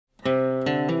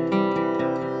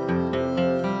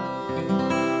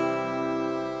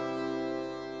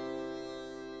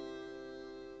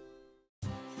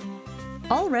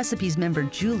Allrecipes member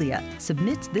Julia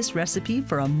submits this recipe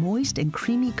for a moist and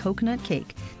creamy coconut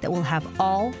cake that will have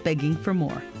all begging for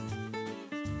more.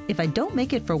 If I don't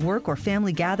make it for work or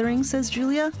family gatherings, says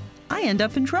Julia, I end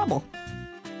up in trouble.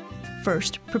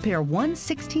 First, prepare one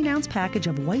 16-ounce package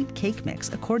of white cake mix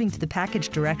according to the package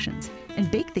directions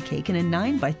and bake the cake in a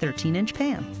 9 by 13-inch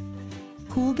pan.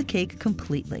 Cool the cake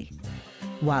completely.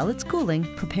 While it's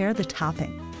cooling, prepare the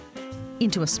topping.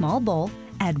 Into a small bowl,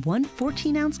 add one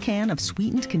 14-ounce can of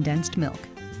sweetened condensed milk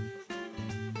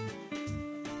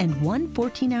and one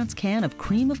 14-ounce can of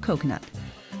cream of coconut.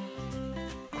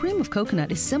 Cream of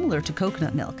coconut is similar to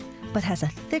coconut milk, but has a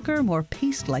thicker, more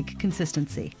paste-like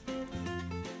consistency.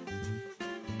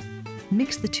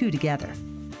 Mix the two together.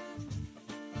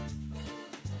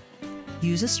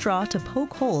 Use a straw to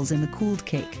poke holes in the cooled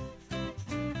cake.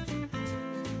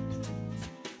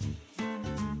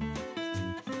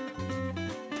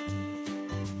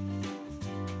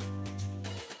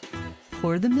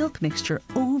 Pour the milk mixture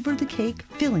over the cake,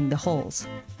 filling the holes.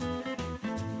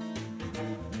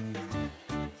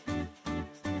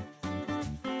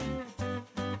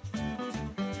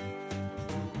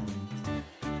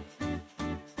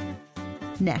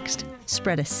 Next,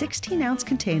 spread a 16-ounce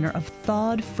container of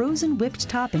thawed, frozen whipped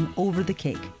topping over the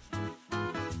cake.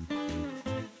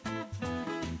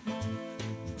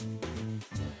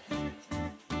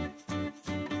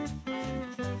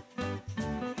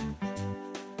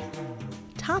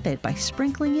 Top it by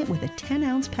sprinkling it with a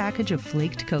 10-ounce package of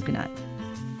flaked coconut.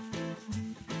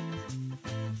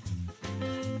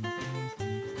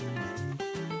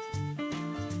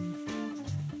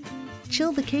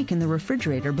 Chill the cake in the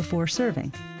refrigerator before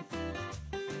serving.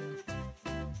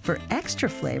 For extra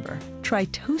flavor, try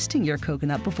toasting your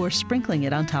coconut before sprinkling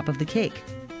it on top of the cake.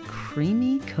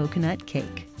 Creamy coconut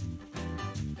cake.